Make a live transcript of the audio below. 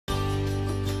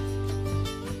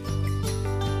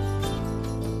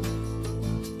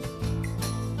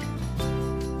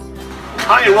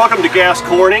Hi and welcome to Gas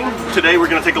Corning. Today we're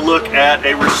going to take a look at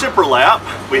a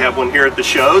Rociprolap. We have one here at the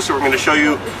show, so we're going to show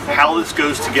you how this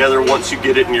goes together once you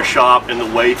get it in your shop and the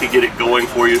way to get it going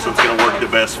for you so it's going to work the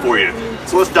best for you.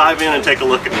 So let's dive in and take a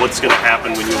look at what's going to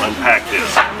happen when you unpack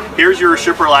this. Here's your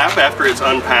Rociprolap after it's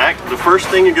unpacked. The first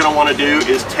thing you're going to want to do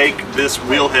is take this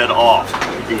wheel head off.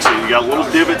 You can see you got little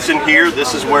divots in here.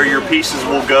 This is where your pieces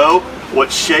will go. What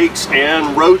shakes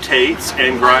and rotates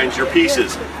and grinds your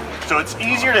pieces. So it's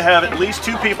easier to have at least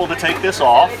two people to take this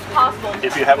off.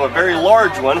 If you have a very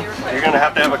large one, you're going to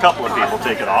have a couple of people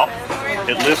take it off.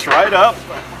 It lifts right up.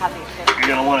 You're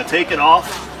going to want to take it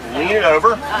off, lean it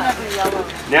over.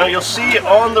 Now you'll see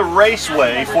on the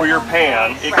raceway for your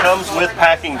pan, it comes with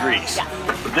packing grease.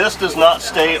 This does not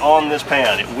stay on this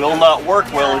pan. It will not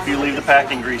work well if you leave the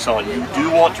packing grease on. You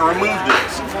do want to remove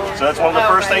this. So that's one of the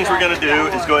first things we're going to do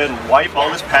is go ahead and wipe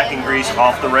all this packing grease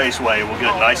off the raceway. We'll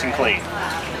get it nice and clean.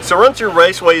 So once your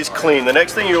raceway is clean, the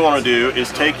next thing you want to do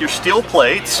is take your steel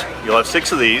plates, you'll have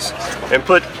 6 of these, and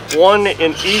put one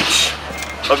in each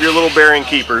of your little bearing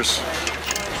keepers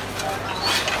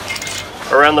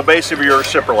around the base of your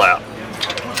Rociprolap.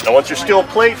 Now once your steel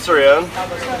plates are in,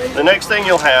 the next thing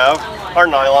you'll have are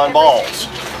nylon balls.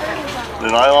 The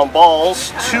nylon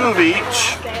balls, 2 of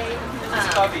each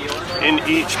in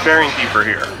each bearing keeper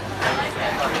here.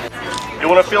 You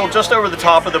want to fill just over the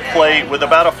top of the plate with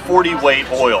about a 40 weight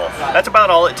oil. That's about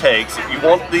all it takes. You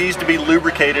want these to be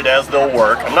lubricated as they'll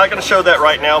work. I'm not going to show that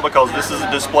right now because this is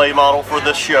a display model for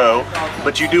the show,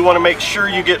 but you do want to make sure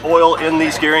you get oil in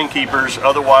these bearing keepers,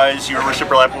 otherwise your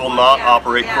Rociprolap will not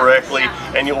operate correctly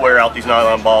and you'll wear out these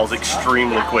nylon balls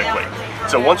extremely quickly.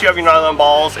 So once you have your nylon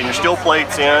balls and your steel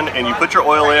plates in and you put your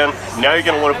oil in, now you're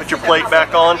going to want to put your plate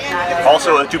back on.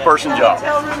 Also a 2-person job.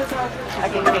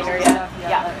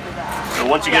 So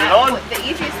once you get it on,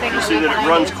 you'll see that it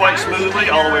runs quite smoothly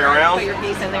all the way around. You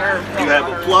have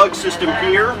a plug system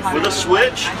here with a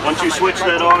switch. Once you switch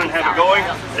that on and have it going,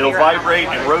 it'll vibrate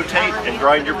and rotate and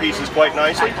grind your pieces quite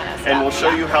nicely. And we'll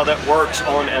show you how that works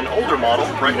on an older model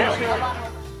right now.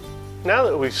 Now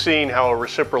that we've seen how a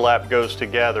Rociprolap goes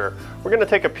together, we're going to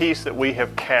take a piece that we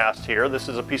have cast here. This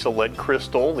is a piece of lead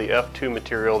crystal, the F2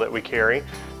 material that we carry,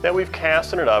 that we've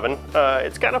cast in an oven.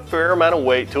 It's got a fair amount of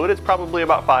weight to it. It's probably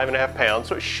about 5.5 pounds,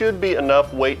 so it should be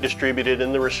enough weight distributed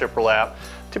in the Rociprolap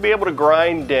to be able to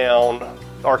grind down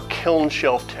our kiln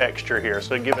shelf texture here.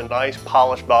 So to give a nice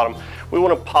polished bottom, we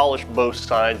want to polish both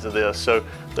sides of this so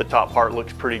the top part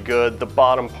looks pretty good. The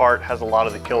bottom part has a lot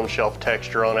of the kiln shelf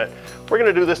texture on it. We're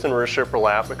going to do this in a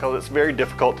Rociprolap because it's very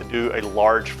difficult to do a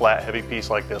large flat heavy piece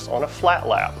like this on a flat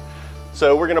lap.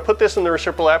 So we're going to put this in the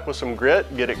Rociprolap with some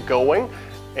grit, get it going,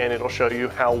 and it'll show you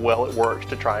how well it works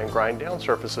to try and grind down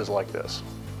surfaces like this.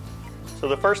 So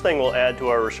the first thing we'll add to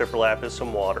our Rociprolap is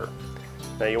some water.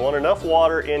 Now you want enough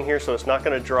water in here so it's not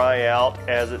going to dry out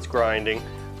as it's grinding,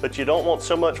 but you don't want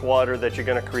so much water that you're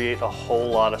going to create a whole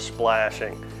lot of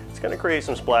splashing. It's going to create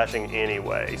some splashing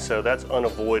anyway, so that's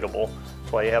unavoidable.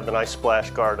 That's why you have the nice splash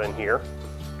guard in here.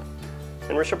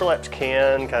 And Rociprolaps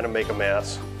can kind of make a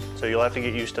mess, so you'll have to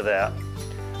get used to that.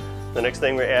 The next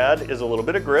thing we add is a little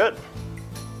bit of grit.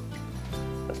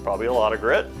 That's probably a lot of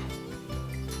grit.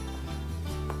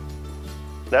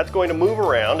 That's going to move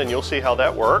around and you'll see how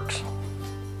that works.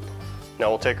 Now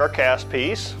we'll take our cast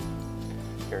piece.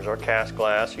 Here's our cast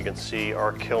glass. You can see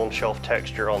our kiln shelf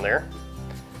texture on there.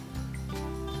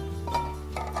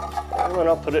 And then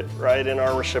I'll put it right in our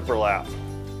Rociprolap.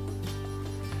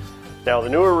 Now the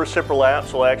newer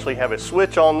Rociprolaps will actually have a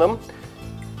switch on them.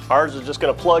 Ours is just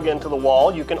going to plug into the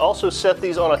wall. You can also set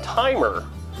these on a timer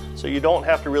so you don't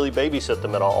have to really babysit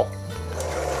them at all.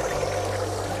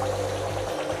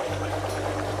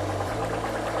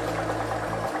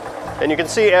 And you can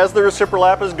see as the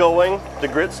Rociprolap is going, the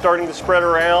grit's starting to spread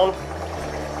around.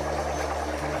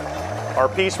 Our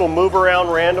piece will move around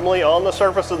randomly on the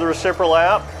surface of the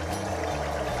Rociprolap.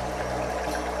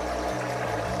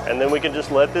 And then we can just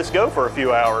let this go for a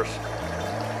few hours.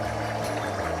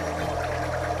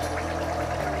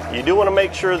 You do want to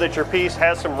make sure that your piece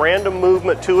has some random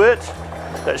movement to it.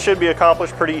 That should be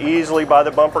accomplished pretty easily by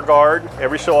the bumper guard.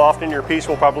 Every so often your piece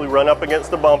will probably run up against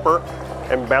the bumper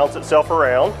and bounce itself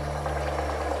around.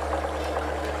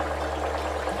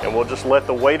 And we'll just let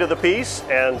the weight of the piece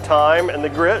and time and the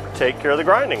grit take care of the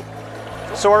grinding.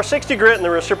 So our 60 grit in the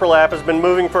Rociprolap has been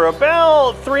moving for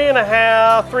about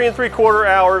 3.5, 3 3/4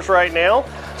 hours right now.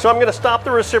 So I'm going to stop the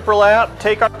Rociprolap,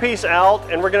 take our piece out,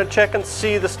 and we're going to check and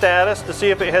see the status to see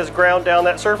if it has ground down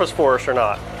that surface for us or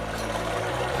not.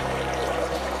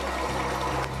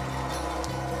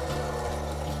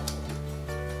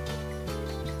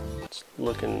 It's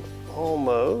looking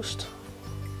almost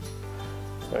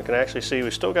I can actually see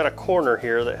we've still got a corner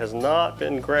here that has not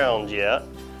been ground yet. So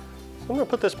I'm going to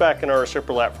put this back in our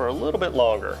Rociprolap for a little bit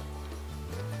longer.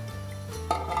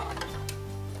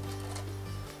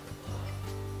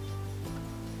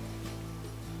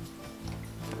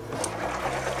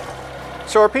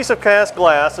 So our piece of cast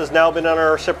glass has now been on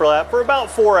our Rociprolap for about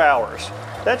 4 hours.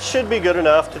 That should be good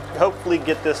enough to hopefully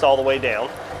get this all the way down.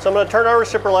 So I'm going to turn our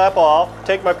Rociprolap off,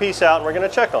 take my piece out, and we're going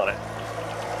to check on it.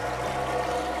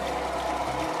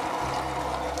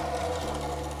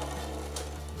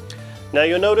 Now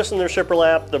you'll notice in the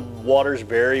Rociprolap the water's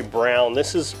very brown.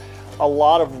 This is a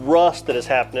lot of rust that is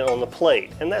happening on the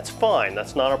plate, and that's fine.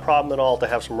 That's not a problem at all to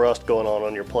have some rust going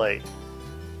on your plate.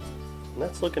 And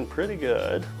that's looking pretty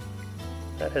good.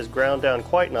 That has ground down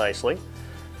quite nicely.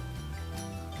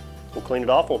 We'll clean it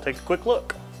off and we'll take a quick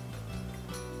look.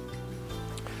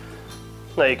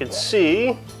 Now you can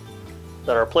see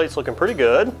that our plate's looking pretty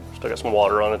good. Still got some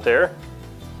water on it there.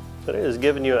 But it is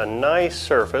giving you a nice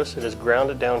surface. It has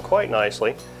grounded down quite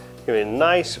nicely. Giving you a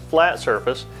nice flat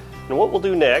surface. And what we'll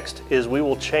do next is we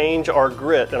will change our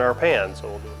grit in our pan.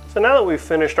 So now that we've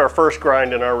finished our first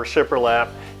grind in our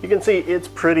Rociprolap, you can see it's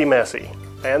pretty messy.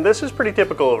 And this is pretty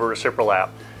typical of a Rociprolap.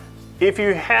 If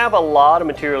you have a lot of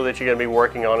material that you're going to be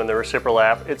working on in the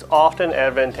Rociprolap, it's often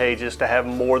advantageous to have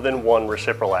more than one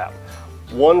Rociprolap.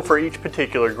 One for each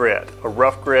particular grit. A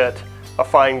rough grit, a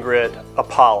fine grit, a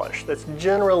polish. That's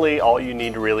generally all you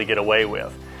need to really get away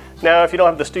with. Now, if you don't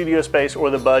have the studio space or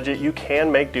the budget, you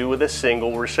can make do with a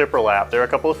single Rociprolap. There are a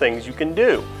couple of things you can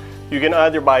do. You can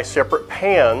either buy separate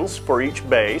pans for each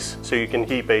base, so you can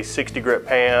keep a 60 grit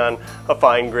pan, a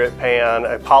fine grit pan,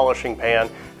 a polishing pan,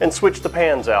 and switch the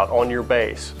pans out on your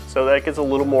base. So that gets a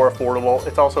little more affordable.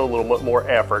 It's also a little bit more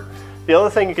effort. The other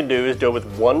thing you can do is do it with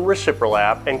one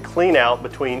Rociprolap and clean out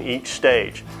between each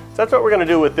stage. So that's what we're going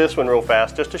to do with this one real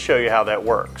fast, just to show you how that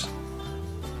works.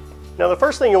 Now the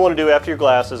first thing you want to do after your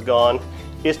glass is gone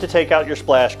is to take out your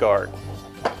splash guard.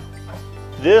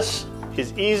 This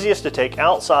is easiest to take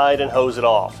outside and hose it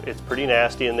off. It's pretty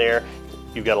nasty in there.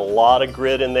 You've got a lot of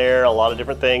grit in there, a lot of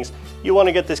different things. You want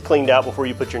to get this cleaned out before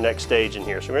you put your next stage in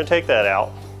here. So we're going to take that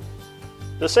out.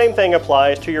 The same thing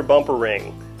applies to your bumper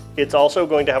ring. It's also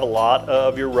going to have a lot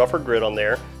of your rougher grit on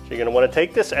there. So you're going to want to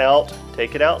take this out,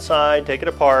 take it outside, take it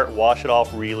apart, wash it off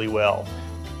really well.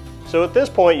 So at this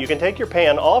point you can take your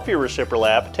pan off your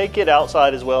Rociprolap, take it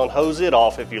outside as well and hose it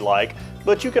off if you like.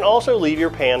 But you can also leave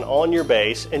your pan on your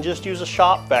base and just use a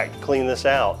shop vac to clean this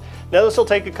out. Now this will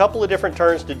take a couple of different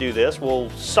turns to do this. We'll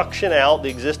suction out the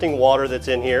existing water that's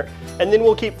in here, and then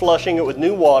we'll keep flushing it with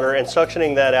new water and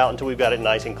suctioning that out until we've got it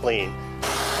nice and clean.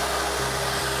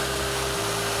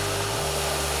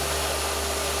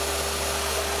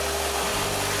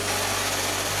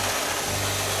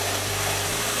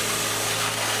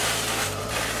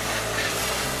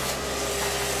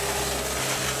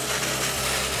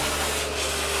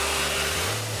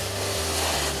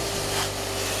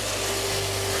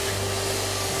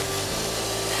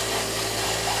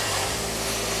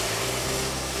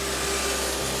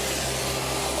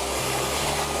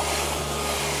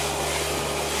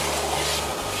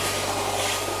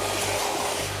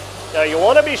 Now you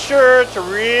want to be sure to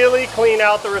really clean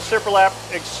out the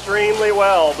Rociprolap extremely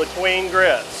well between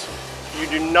grits. You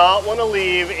do not want to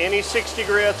leave any 60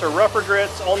 grits or rougher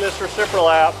grits on this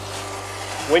Rociprolap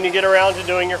when you get around to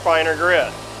doing your finer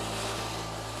grit.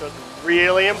 So it's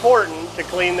really important to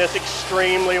clean this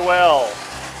extremely well.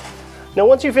 Now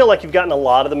once you feel like you've gotten a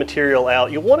lot of the material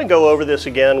out, you'll want to go over this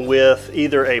again with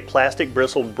either a plastic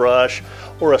bristled brush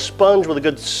or a sponge with a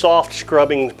good soft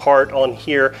scrubbing part on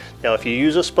here. Now if you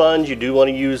use a sponge, you do want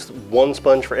to use one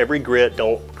sponge for every grit.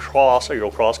 Don't cross or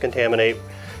you'll cross-contaminate.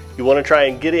 You want to try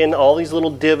and get in all these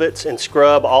little divots and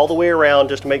scrub all the way around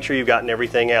just to make sure you've gotten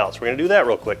everything out. So we're going to do that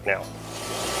real quick now.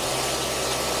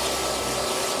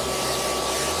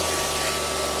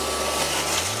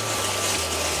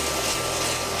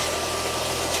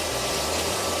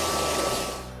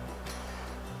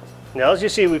 Now as you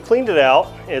see, we've cleaned it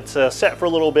out. It's set for a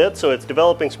little bit, so it's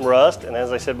developing some rust, and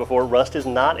as I said before, rust is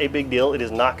not a big deal. It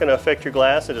is not going to affect your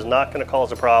glass. It is not going to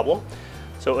cause a problem.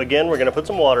 So again, we're going to put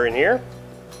some water in here.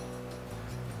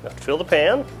 Enough to fill the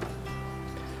pan.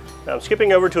 Now I'm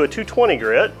skipping over to a 220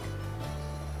 grit.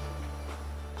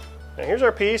 Now here's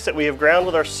our piece that we have ground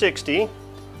with our 60.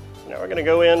 Now we're going to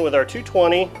go in with our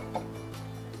 220.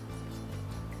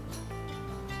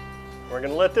 We're going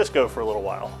to let this go for a little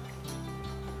while.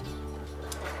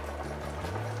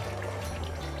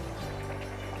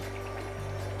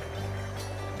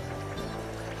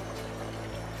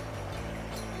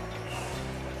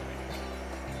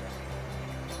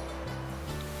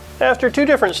 After two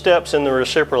different steps in the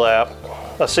Rociprolap,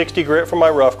 a 60 grit for my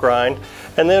rough grind,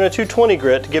 and then a 220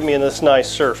 grit to give me this nice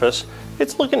surface.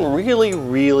 It's looking really,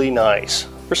 really nice.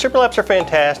 Rociprolaps are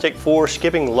fantastic for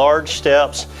skipping large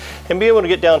steps and be able to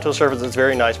get down to a surface that's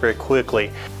very nice very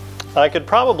quickly. I could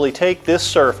probably take this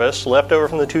surface left over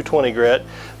from the 220 grit,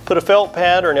 put a felt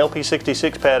pad or an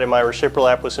LP66 pad in my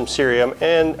Rociprolap with some cerium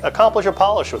and accomplish a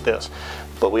polish with this.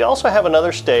 But we also have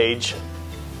another stage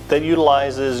that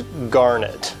utilizes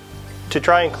garnet to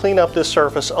try and clean up this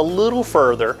surface a little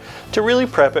further to really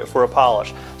prep it for a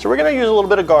polish. So we're going to use a little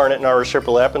bit of garnet in our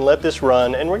Rociprolap and let this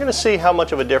run, and we're going to see how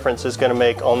much of a difference it's going to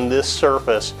make on this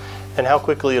surface and how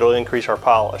quickly it'll increase our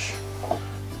polish.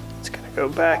 It's going to go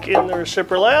back in the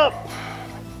Rociprolap.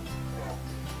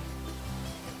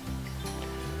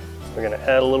 We're going to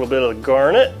add a little bit of the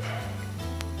garnet.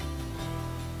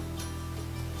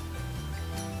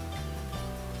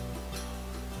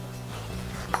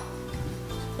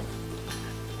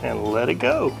 And let it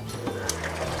go.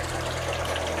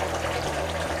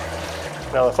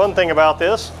 Now the fun thing about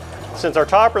this, since our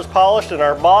topper is polished and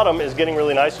our bottom is getting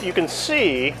really nice, you can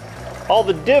see all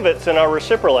the divots in our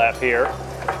Rociprolap here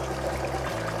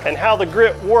and how the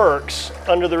grit works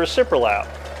under the Rociprolap.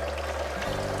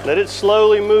 That it's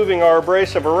slowly moving our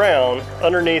abrasive around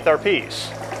underneath our piece.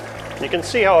 You can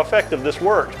see how effective this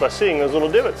works by seeing those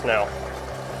little divots now.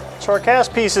 So our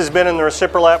cast piece has been in the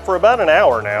Rociprolap for about an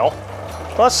hour now.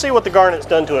 Let's see what the garnet's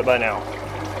done to it by now.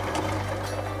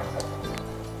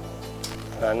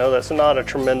 I know that's not a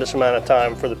tremendous amount of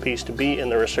time for the piece to be in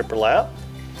the Rociprolap,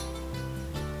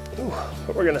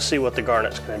 but we're going to see what the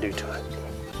garnet's going to do to it.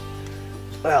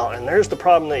 Well, and there's the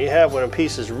problem that you have when a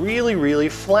piece is really, really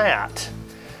flat,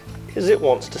 is it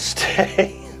wants to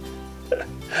stay.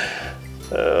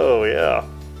 Oh yeah.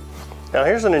 Now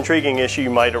here's an intriguing issue you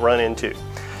might run into.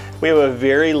 We have a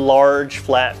very large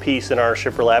flat piece in our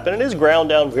Rociprolap, and it is ground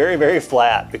down very, very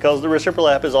flat because the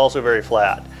Rociprolap is also very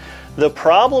flat. The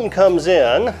problem comes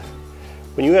in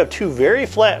when you have two very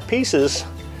flat pieces,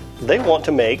 they want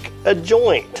to make a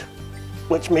joint,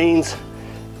 which means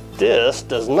this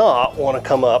does not want to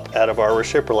come up out of our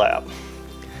Rociprolap.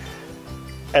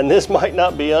 And this might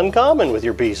not be uncommon with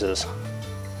your pieces.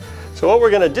 So what we're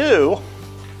going to do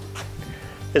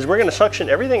is we're going to suction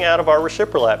everything out of our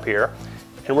Rociprolap here,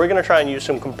 and we're going to try and use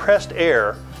some compressed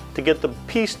air to get the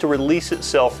piece to release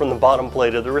itself from the bottom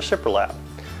plate of the Rociprolap.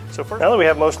 So first, now that we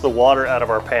have most of the water out of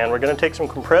our pan, we're going to take some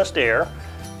compressed air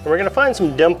and we're going to find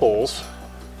some dimples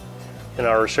in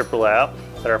our Rociprolap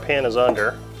that our pan is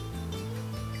under.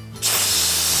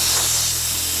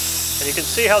 And you can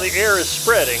see how the air is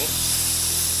spreading.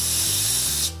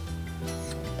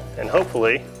 And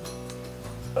hopefully,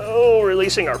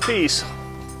 releasing our piece.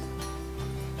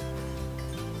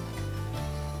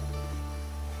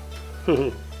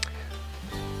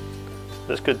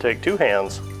 This could take two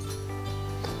hands.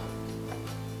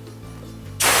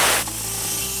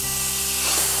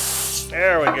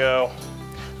 There we go.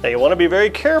 Now you want to be very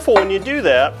careful when you do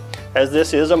that, as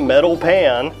this is a metal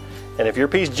pan, and if your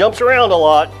piece jumps around a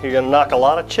lot, you're going to knock a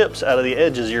lot of chips out of the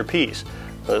edges of your piece.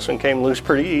 Now, this one came loose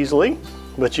pretty easily,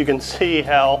 but you can see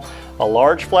how a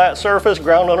large flat surface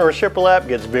ground on a Rociprolap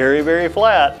gets very, very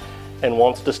flat and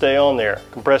wants to stay on there.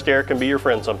 Compressed air can be your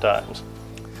friend sometimes.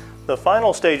 The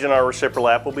final stage in our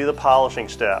Rociprolap will be the polishing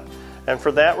step. And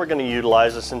for that we're going to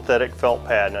utilize a synthetic felt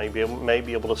pad. Now you may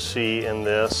be able to see in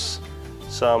this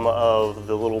some of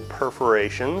the little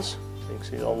perforations. You can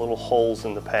see all the little holes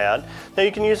in the pad. Now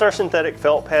you can use our synthetic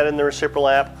felt pad in the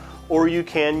Rociprolap, or you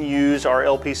can use our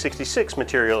LP66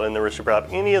 material in the Rociprolap.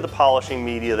 Any of the polishing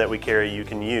media that we carry you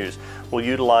can use. We'll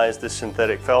utilize this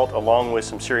synthetic felt along with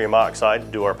some cerium oxide to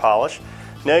do our polish.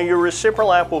 Now your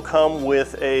Rociprolap will come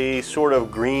with a sort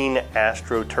of green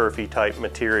astroturfy type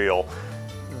material.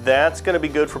 That's going to be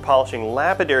good for polishing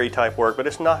lapidary type work, but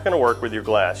it's not going to work with your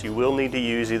glass. You will need to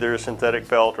use either a synthetic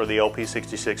felt or the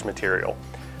LP66 material.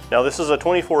 Now this is a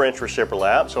 24-inch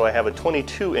Rociprolap, so I have a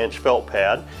 22-inch felt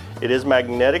pad. It is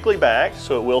magnetically backed,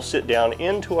 so it will sit down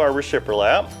into our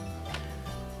Rociprolap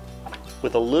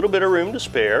with a little bit of room to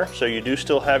spare, so you do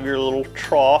still have your little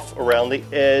trough around the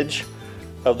edge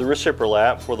of the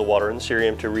Rociprolap for the water and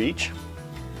cerium to reach.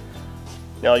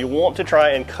 Now you want to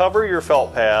try and cover your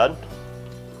felt pad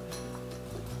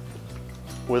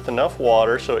with enough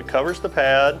water so it covers the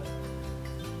pad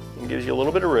and gives you a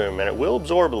little bit of room, and it will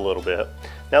absorb a little bit.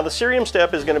 Now the cerium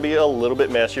step is going to be a little bit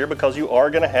messier because you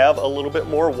are going to have a little bit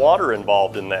more water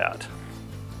involved in that.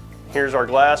 Here's our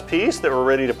glass piece that we're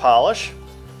ready to polish.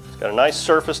 It's got a nice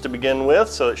surface to begin with,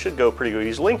 so it should go pretty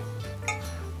easily.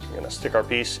 We're going to stick our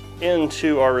piece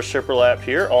into our Rociprolap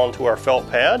here onto our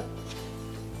felt pad.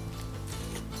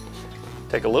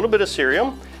 Take a little bit of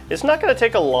cerium, It's not going to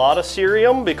take a lot of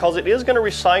cerium because it is going to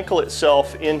recycle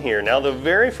itself in here. Now, the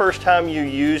very first time you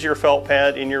use your felt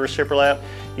pad in your Rociprolap,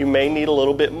 you may need a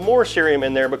little bit more cerium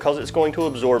in there because it's going to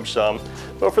absorb some.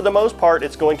 But for the most part,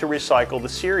 it's going to recycle the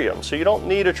cerium. So you don't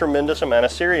need a tremendous amount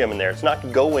of cerium in there. It's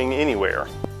not going anywhere.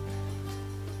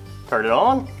 Turn it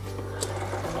on.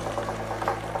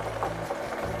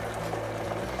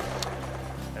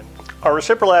 Our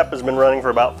Rociprolap has been running for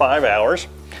about 5 hours.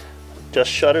 Just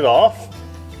shut it off.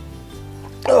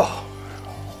 Oh,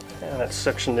 and that's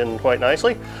sectioned in quite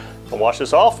nicely. I'll wash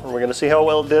this off and we're going to see how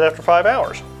well it did after 5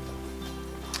 hours.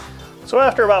 So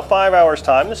after about 5 hours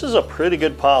time, this is a pretty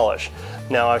good polish.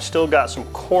 Now I've still got some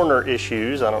corner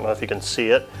issues. I don't know if you can see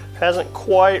it. Hasn't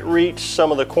quite reached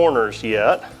some of the corners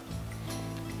yet,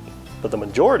 but the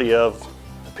majority of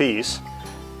the piece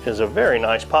is a very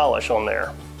nice polish on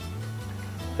there.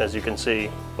 As you can see,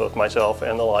 both myself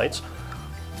and the lights.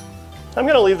 I'm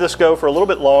going to leave this go for a little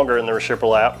bit longer in the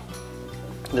Rociprolap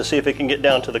to see if it can get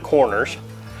down to the corners.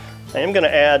 I am going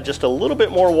to add just a little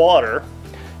bit more water.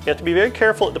 You have to be very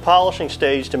careful at the polishing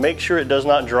stage to make sure it does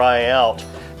not dry out,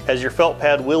 as your felt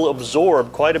pad will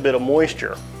absorb quite a bit of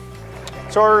moisture.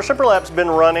 So our Rociprolap's been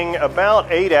running about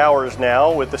 8 hours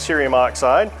now with the cerium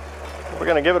oxide. We're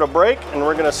going to give it a break and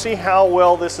we're going to see how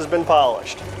well this has been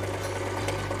polished.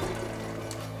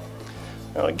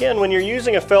 Now again, when you're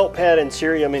using a felt pad and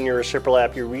cerium in your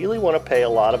Rociprolap, you really want to pay a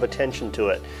lot of attention to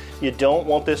it. You don't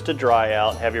want this to dry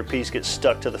out and have your piece get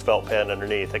stuck to the felt pad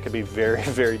underneath. That could be very,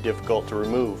 very difficult to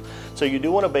remove. So you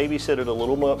do want to babysit it a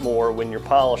little bit more when you're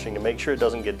polishing to make sure it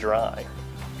doesn't get dry.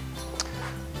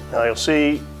 Now you'll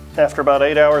see after about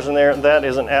 8 hours in there, that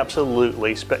is an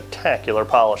absolutely spectacular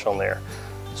polish on there.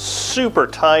 Super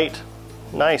tight,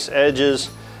 nice edges,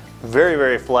 very,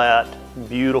 very flat,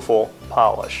 beautiful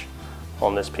polish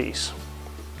on this piece.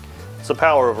 It's the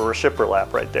power of a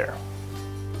Rociprolap right there.